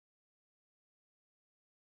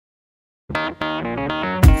Hello,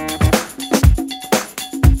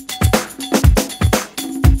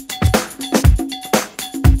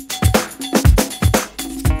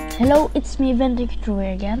 it's me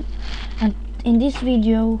Vendicator again, and in this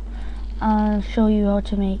video I'll show you how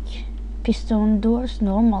to make piston doors,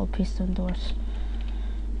 normal piston doors,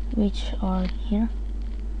 which are here.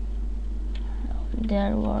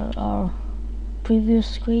 There were our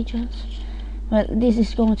previous creations. Well, this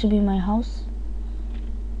is going to be my house.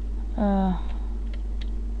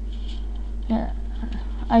 Yeah,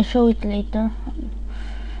 I show it later.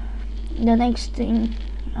 The next thing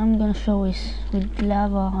I'm gonna show is with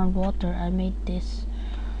lava and water. I made this,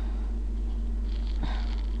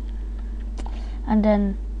 and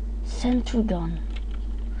then sentry gun.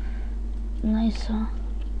 Nice, huh?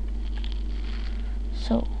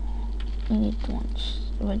 So we need one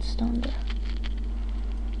redstone there.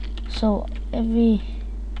 So every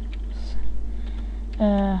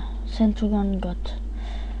sentry gun got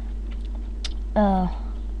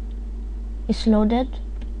is loaded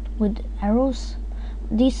with arrows.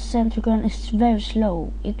 This sentry gun is very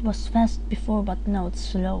slow. It was fast before, but now it's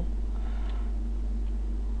slow.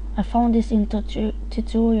 I found this in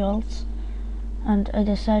tutorials, and I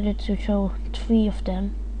decided to show 3 of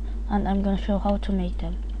them, and I'm gonna show how to make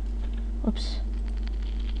them. Oops.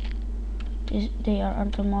 They are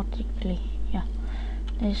automatically, yeah.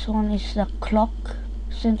 This one is the clock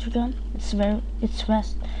sentry gun. It's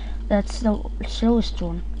fast. That's the slowest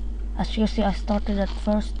one. As you see, I started at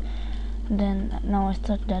first, then now I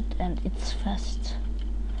start that, and it's fast.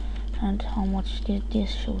 And how much did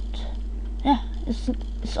this shoot? Yeah,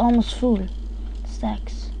 it's almost full.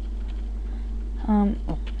 Stacks.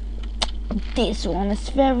 This one is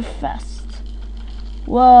very fast.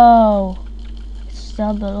 Whoa, it's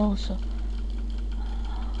double also.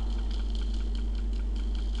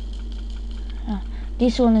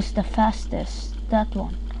 This one is the fastest, that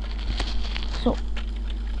one. So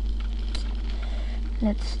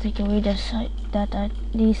let's take away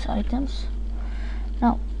these items.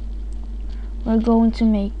 Now we're going to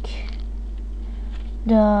make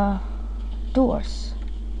the doors,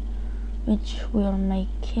 which we'll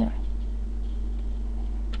make here.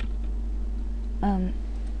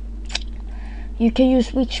 You can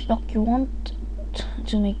use which block you want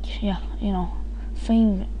to make, yeah, you know,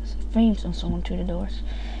 frames and so on to the doors.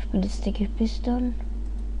 With the sticky piston,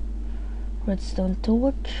 redstone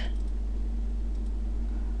torch.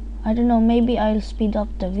 I don't know, maybe I'll speed up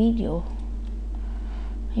the video.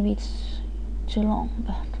 Maybe it's too long,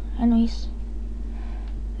 but anyways,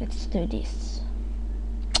 let's do this.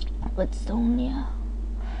 Redstone, yeah.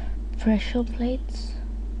 Pressure plates.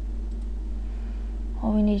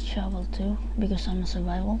 Oh, we need shovel too, because I'm a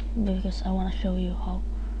survival, because I want to show you how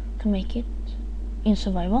to make it in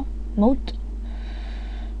survival mode.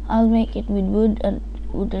 I'll make it with wood and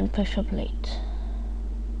wooden pressure plate.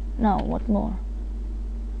 Now what more?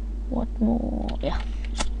 Yeah,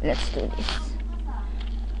 let's do this.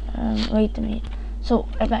 Wait a minute. So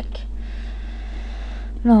I'm back.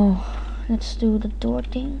 Now let's do the door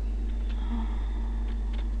thing.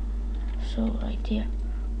 So right here,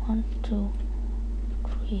 1, 2,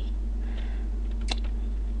 3.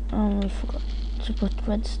 We forgot to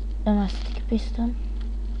put sticky piston.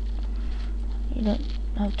 You don't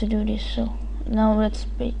have to do this. So now let's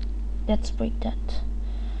break that.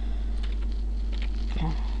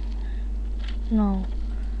 No,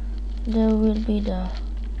 there will be the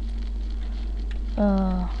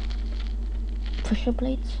pressure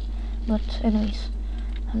plates, but anyways,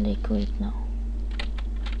 I'll decorate now.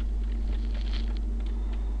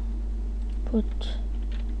 Put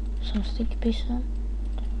some sticky piston,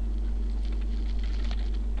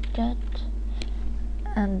 that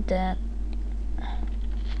and that,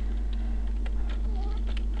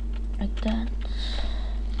 like that,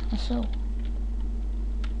 and so.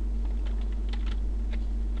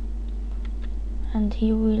 And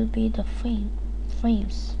here will be the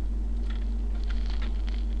frames.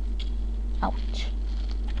 Ouch.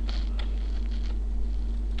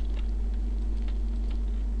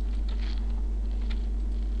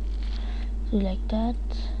 So like that.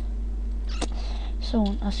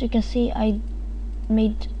 So as you can see, I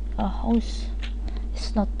made a house.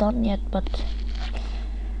 It's not done yet, but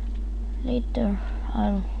later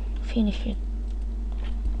I'll finish it.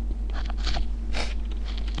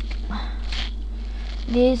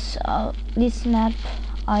 This map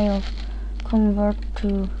I'll convert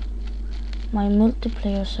to my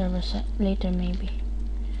multiplayer server later, maybe.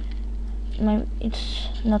 It's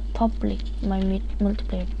not public, my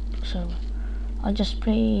multiplayer server. I'll just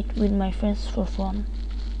play it with my friends for fun.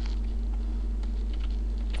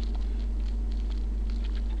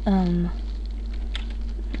 now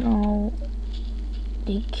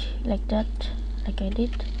dig like that, like I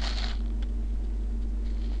did.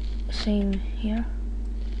 Same here.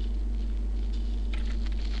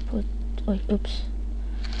 Put, oh, oops.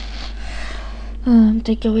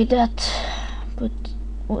 Take away that. Put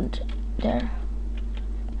wood there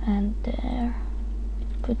and there.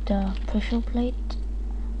 Put the pressure plate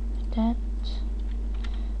like that.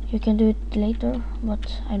 You can do it later,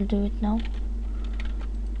 but I'll do it now.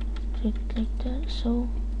 Do it like that, so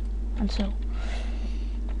and so.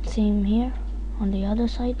 Same here on the other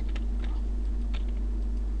side.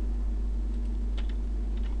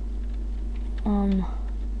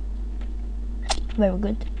 Very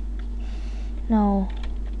good. Now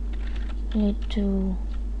we need to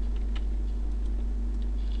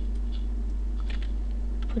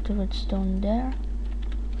put the redstone there.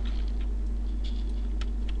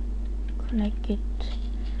 Connect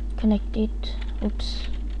it. Oops.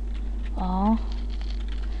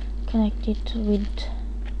 Connect it with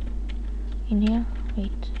in here.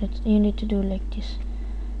 Wait, you need to do like this.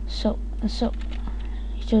 So and so.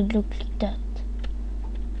 It should look like that.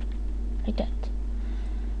 Like that.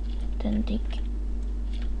 Then dig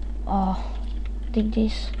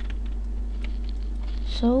this.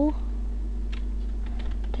 So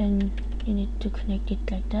then you need to connect it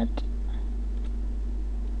like that.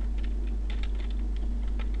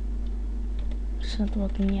 It's not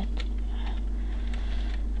working yet.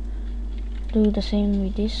 Do the same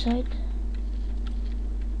with this side.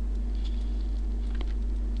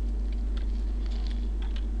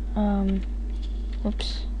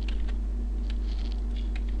 Oops.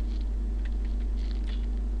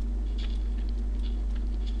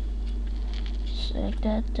 So like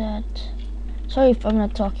that. Sorry if I'm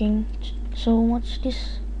not talking so much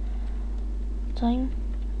this time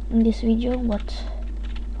in this video, but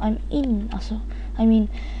I'm in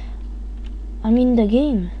the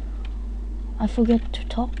game. I forget to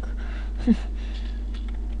talk.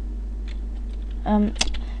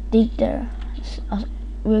 Dig there.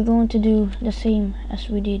 We're going to do the same as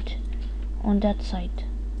we did on that side.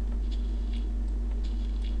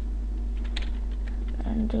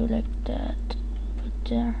 And do like that. Put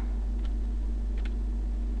there.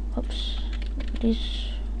 Oops. This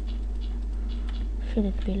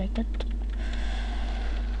shouldn't be like that.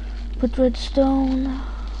 Put redstone.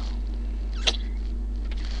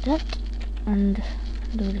 That. And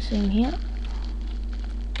do the same here.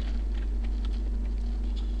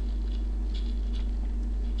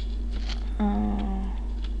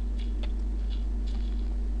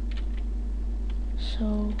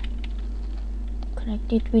 So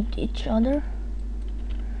connect it with each other.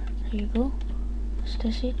 There you go. Let's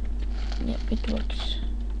test it. Yep, it works.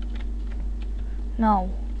 Now,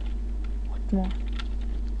 what more?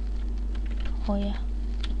 Oh yeah.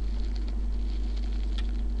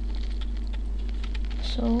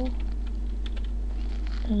 So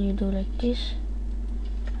then you do like this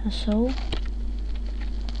and so,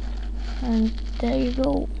 and there you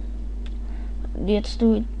go. Let's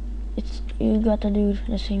do it. You gotta do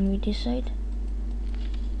the same with this side.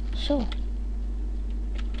 So,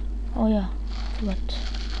 oh yeah, but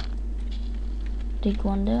dig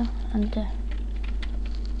one there and there.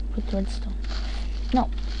 Put redstone. Now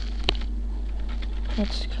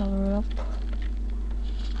let's cover up.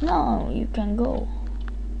 Now you can go.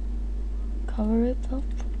 Cover it up.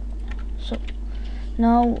 So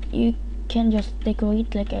now you can just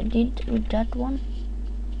decorate like I did with that one.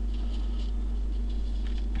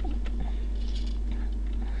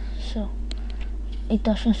 So it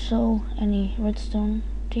doesn't show any redstone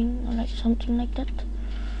thing or like something like that.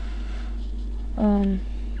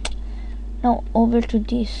 Now over to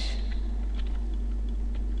this.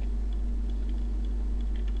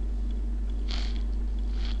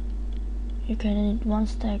 You can need one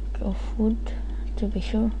stack of wood to be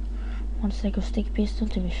sure, one stack of stick pistol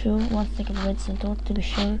to be sure, one stack of redstone torch to be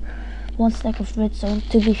sure, one stack of redstone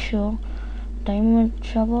to be sure, diamond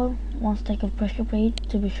shovel, one stack of pressure plate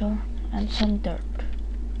to be sure, and some dirt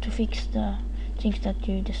to fix the things that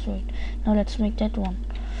you destroyed. Now let's make that one.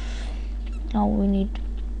 Now we need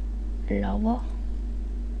lava,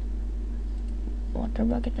 water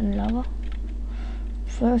bucket and lava.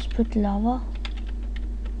 First put lava,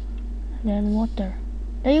 then water.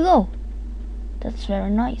 There you go. That's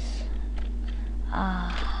very nice.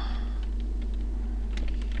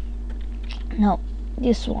 Now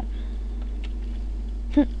this one.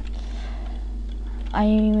 I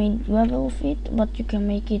made gravel with it, but you can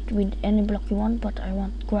make it with any block you want, but I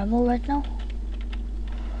want gravel right now.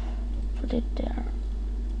 Put it there.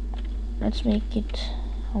 Let's make it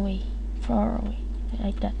away, far away,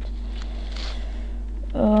 like that.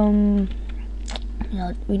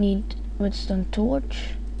 Yeah, we need redstone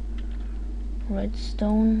torch,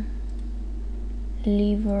 redstone,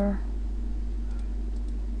 lever.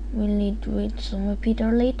 We'll need redstone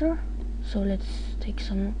repeater later, so let's take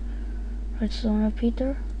some redstone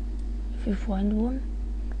repeater if you find one.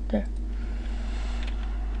 There.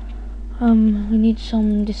 We need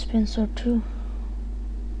some dispenser too,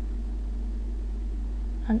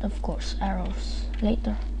 and of course arrows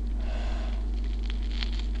later.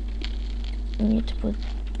 We need to put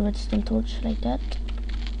redstone torch like that.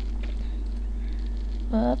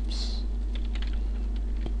 Oops.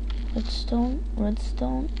 Redstone,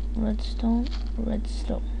 redstone, redstone,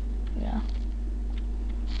 redstone. Yeah.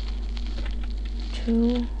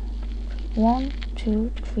 1,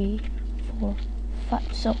 2, 3, 4,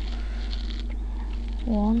 5. So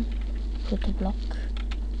 1, put a block.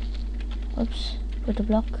 Oops, put a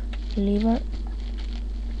block, lever.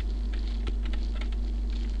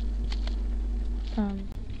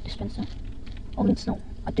 Dispenser. Oh, it's snow.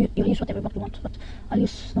 You use whatever block you want, but I'll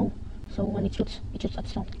use snow. So when it shoots at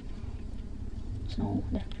snow. Snow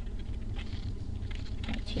there.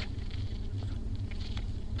 Right here.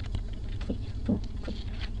 3, 2, 3.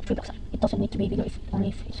 3 blocks. It doesn't need to be bigger, only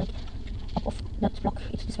if it's like up of that block.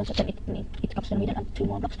 It's dispenser. Then it comes to the middle, and 2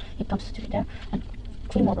 more blocks. It comes to there, and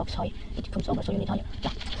 3 more blocks high. It comes over, so you need higher.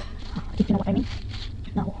 Yeah. I think you know what I mean.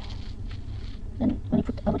 Now, then when you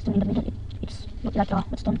put a redstone in the middle, it's like a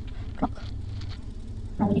redstone clock.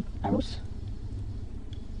 Now we need arrows.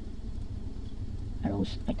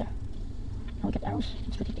 Arrows right there. Now we get arrows.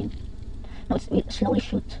 Let's put it in. Now we slowly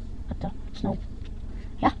shoot at the snow.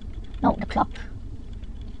 Yeah. Now the clock.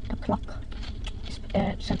 The clock is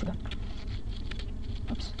sentry gun.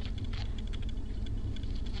 Oops.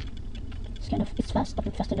 It's fast, but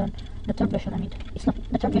it's faster than the third version I made. It's not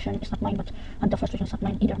the third version is not mine, and the first version is not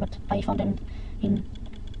mine either. But I found them in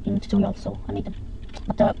tutorial, so I made them.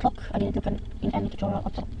 But the clock I didn't look in any tutorial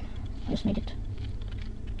at all. I just made it.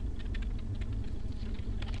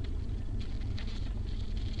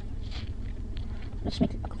 Let's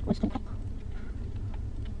make a redstone clock.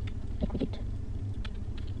 Like we did.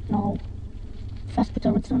 Now, fast with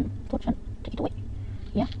the redstone torch and take it away.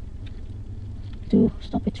 Yeah. To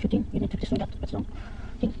stop it shooting, you need to destroy that redstone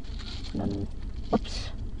thing. And then, whoops.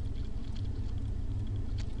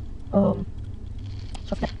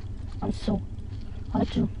 So that. And so, I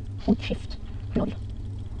like to hold shift. Lol.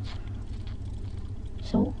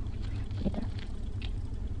 So, put it there.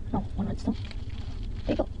 Now, 1 redstone.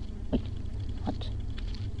 There you go. Wait. What?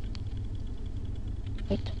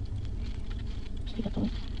 Wait. Let's take that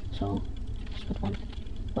away. So, let's put 1.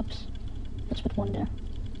 Whoops. Let's put 1 there.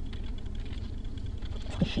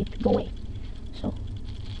 For sheep, go away. So,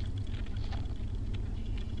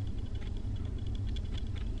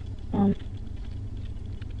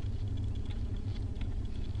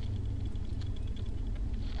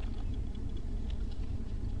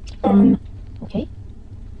 okay.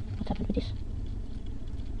 What happened with this?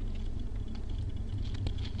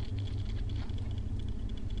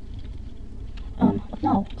 What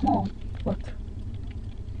now? Come on, work.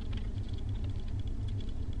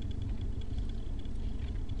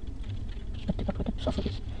 Just take up with the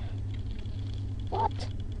software. What?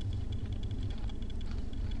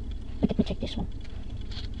 Let me check this one.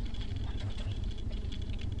 1, 2, 3.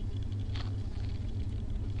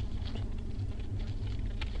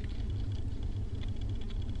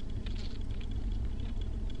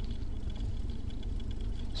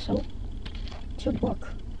 So, it should work.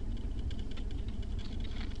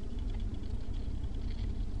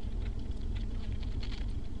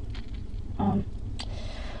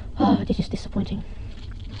 This is disappointing.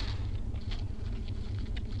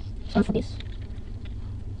 Sorry for this.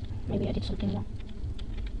 Maybe I did something wrong.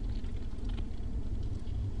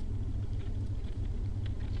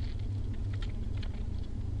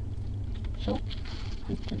 So,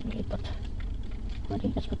 I didn't really put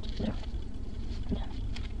already. Let's put there and there.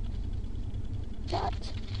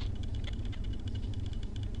 What?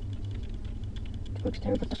 It works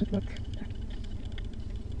there, but doesn't work there.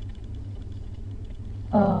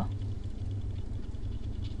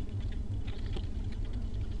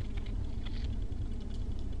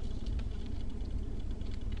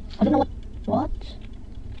 I don't know what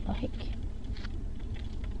the heck.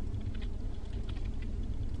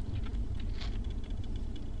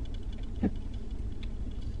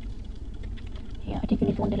 Yeah, I think we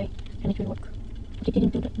need 1 delay and it will work. But it didn't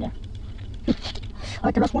do that there.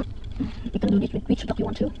 Alright, the last one. You can do this with which block you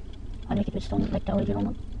want to. I'll make it with stone like the original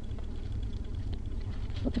one.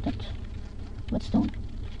 Look at that. Redstone.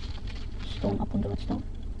 Stone up on the redstone.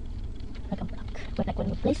 Like a block. But like when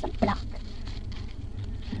you place a block.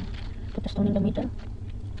 stone in the middle,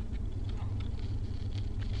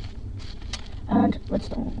 and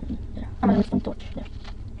redstone there. I mean redstone torch there,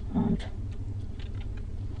 and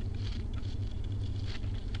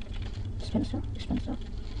dispenser,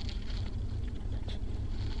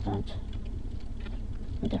 and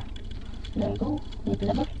there. There you go. Need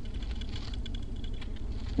lever.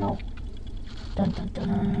 No. Dun dun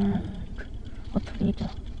dun. What? We need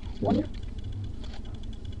water.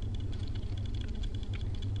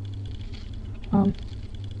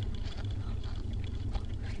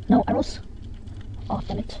 No arrows. Oh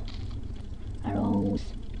damn it. Arrows.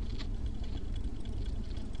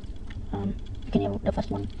 You can hear the first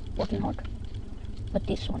one working hard, but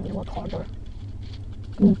this one will work harder.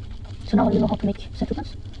 So now you know how to make sentry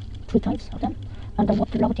guns. 3 types of them, and the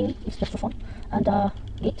water lava thingy is just for fun, and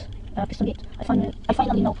gate, piston gate. I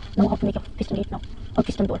finally know how to make a piston gate now, or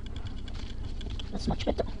piston door. That's much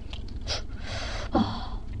better.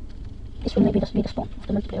 This will maybe just be the spawn of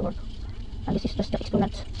the multiplayer world, and this is just the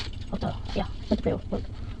experiment of the multiplayer world.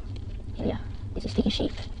 Yeah, this is taking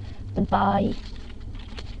shape. Goodbye.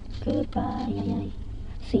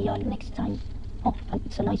 See you next time. Oh, and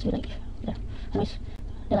it's a nice village there. Anyways,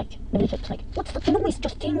 the villagers like, what's that noise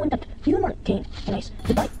just came when that human came? Anyways,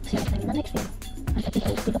 goodbye. See you next time in the next video. And I think I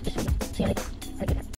will speed up this video. See you later.